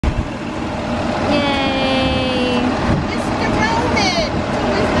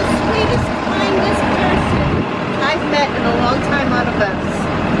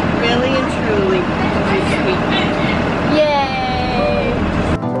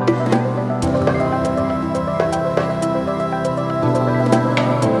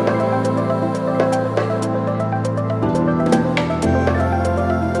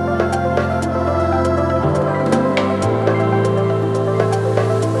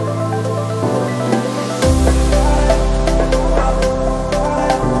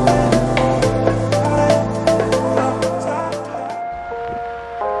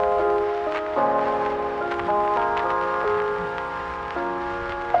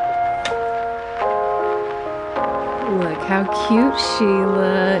Look how cute she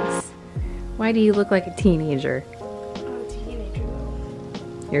looks. Why do you look like a teenager? I'm a teenager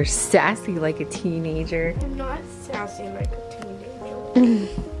though. You're sassy like a teenager. I'm not sassy like a teenager.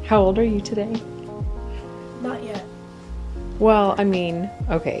 How old are you today? Not yet. Well, I mean,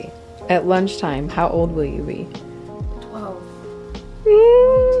 okay. At lunchtime, how old will you be? 12.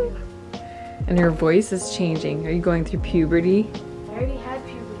 And her voice is changing. Are you going through puberty? I already had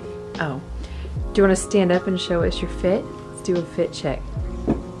puberty. Oh. Do you want to stand up and show us your fit? Let's do a fit check.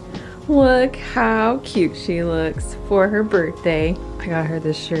 Look how cute she looks for her birthday. I got her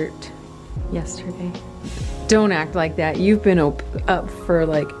this shirt yesterday. Don't act like that. You've been up for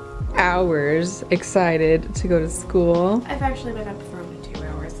like hours, excited to go to school. I've actually been up for only 2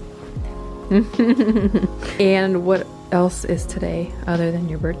 hours. And what else is today other than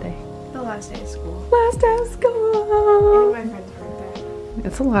your birthday? The last day of school. Last day of school. And my friend's birthday.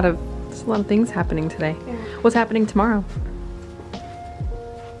 It's a lot of things happening today. Yeah. What's happening tomorrow?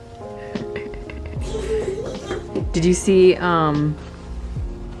 Did you see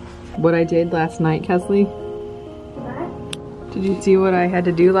what I did last night, Kesly? What? Did you see what I had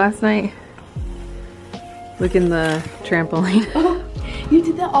to do last night? Look in the trampoline. Oh, you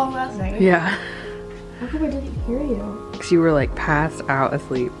did that all last night? Yeah. How come I didn't hear you? Because you were like passed out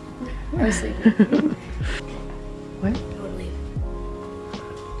asleep. I was sleeping. What? Totally.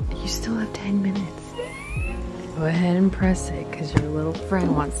 You still have 10 minutes. Go ahead and press it because your little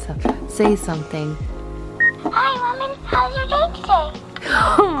friend wants to say something. Hi, Woman. How's your day today?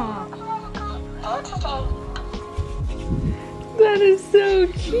 That is so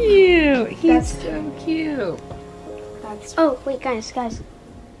cute. He's That's so cute. That's Oh, wait, guys.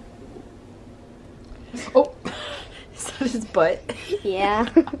 Oh, is that his butt? Yeah.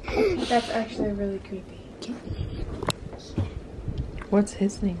 that's actually really creepy. What's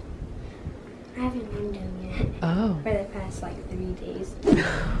his name? I haven't named him yet Oh. for the past like 3 days.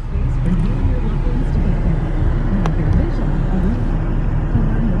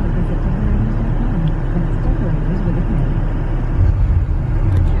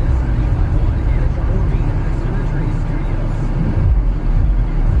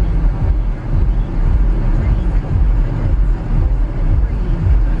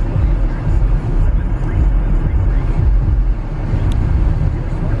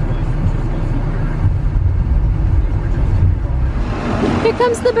 Here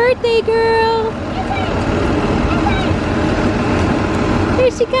comes the birthday girl.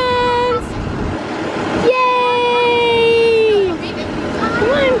 Here she comes. Yay! Come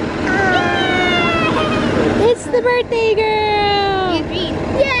on. It's the birthday girl. Yay!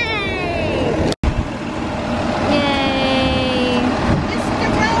 Yay! Mr.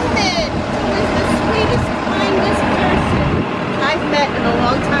 Roman is the sweetest, kindest person I've met in a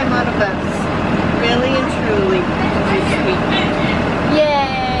long time on a bus. Really and truly, he's sweet.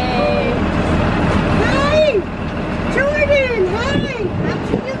 Yay! Hi! Jordan, hi! How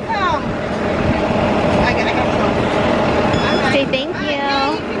did you come? I got All right. Say thank All you.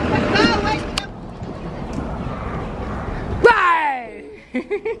 right, now you can- Bye!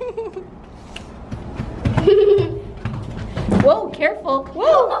 Whoa, careful.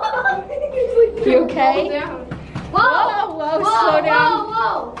 Whoa! You okay? Whoa, whoa, slow down.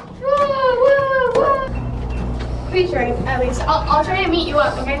 Please try, at least. I'll try to meet you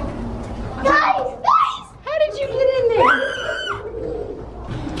up, okay? Guys! How did you get in there?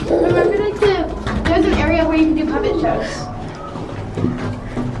 Remember, like, there's an area where you can do puppet shows.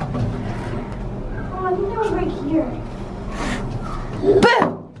 Oh, I think that was right here. Boom!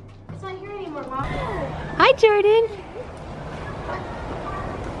 It's not here anymore, Mom. Hi, Jordan.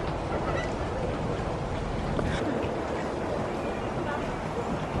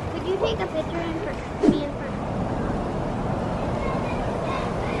 Could you take a picture and for me in front?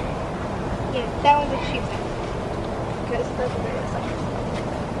 Yeah, that one's a sheep. Because that's what it is.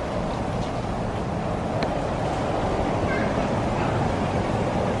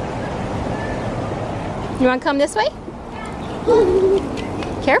 You want to come this way?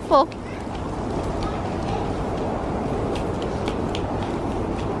 Careful.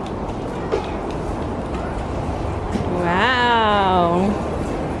 Wow.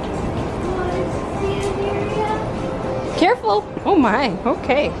 Careful. Oh my.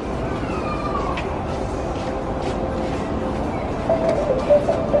 Okay.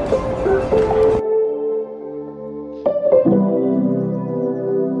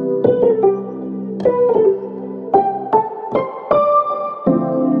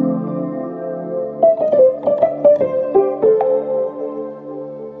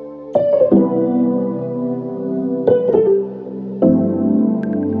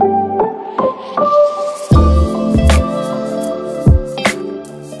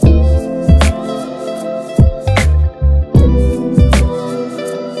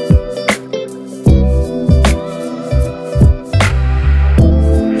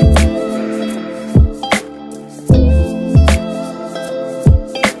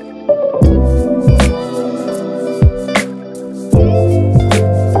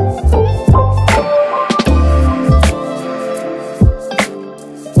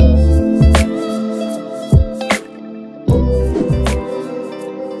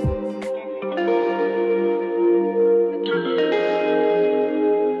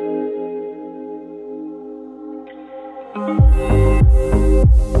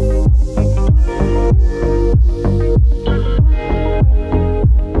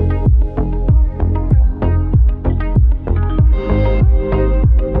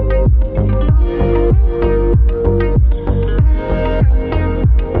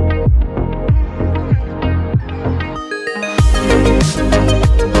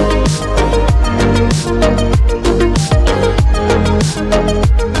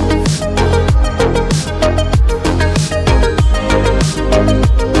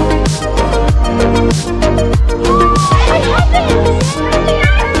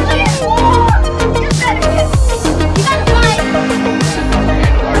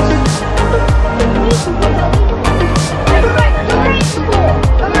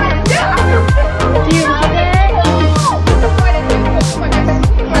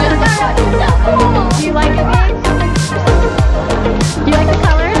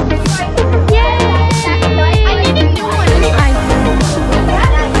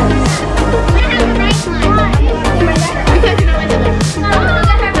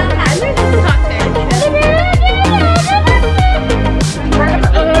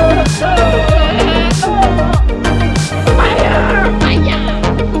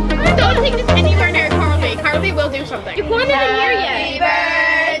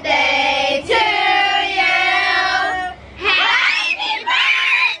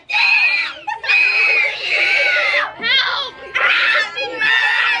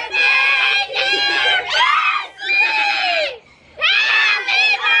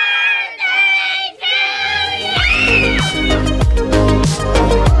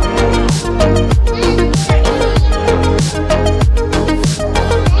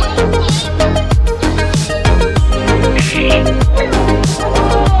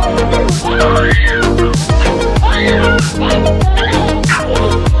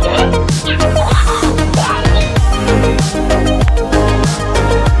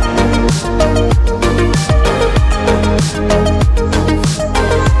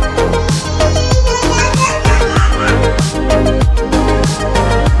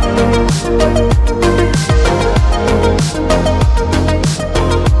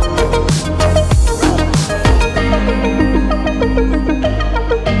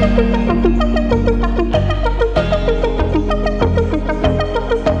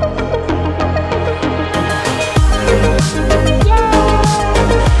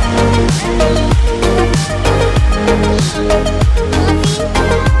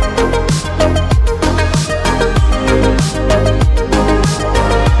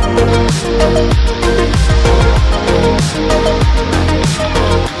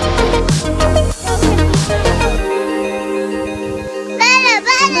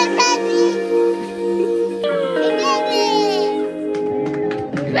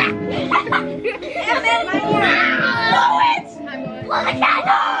 an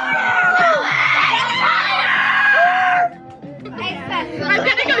order!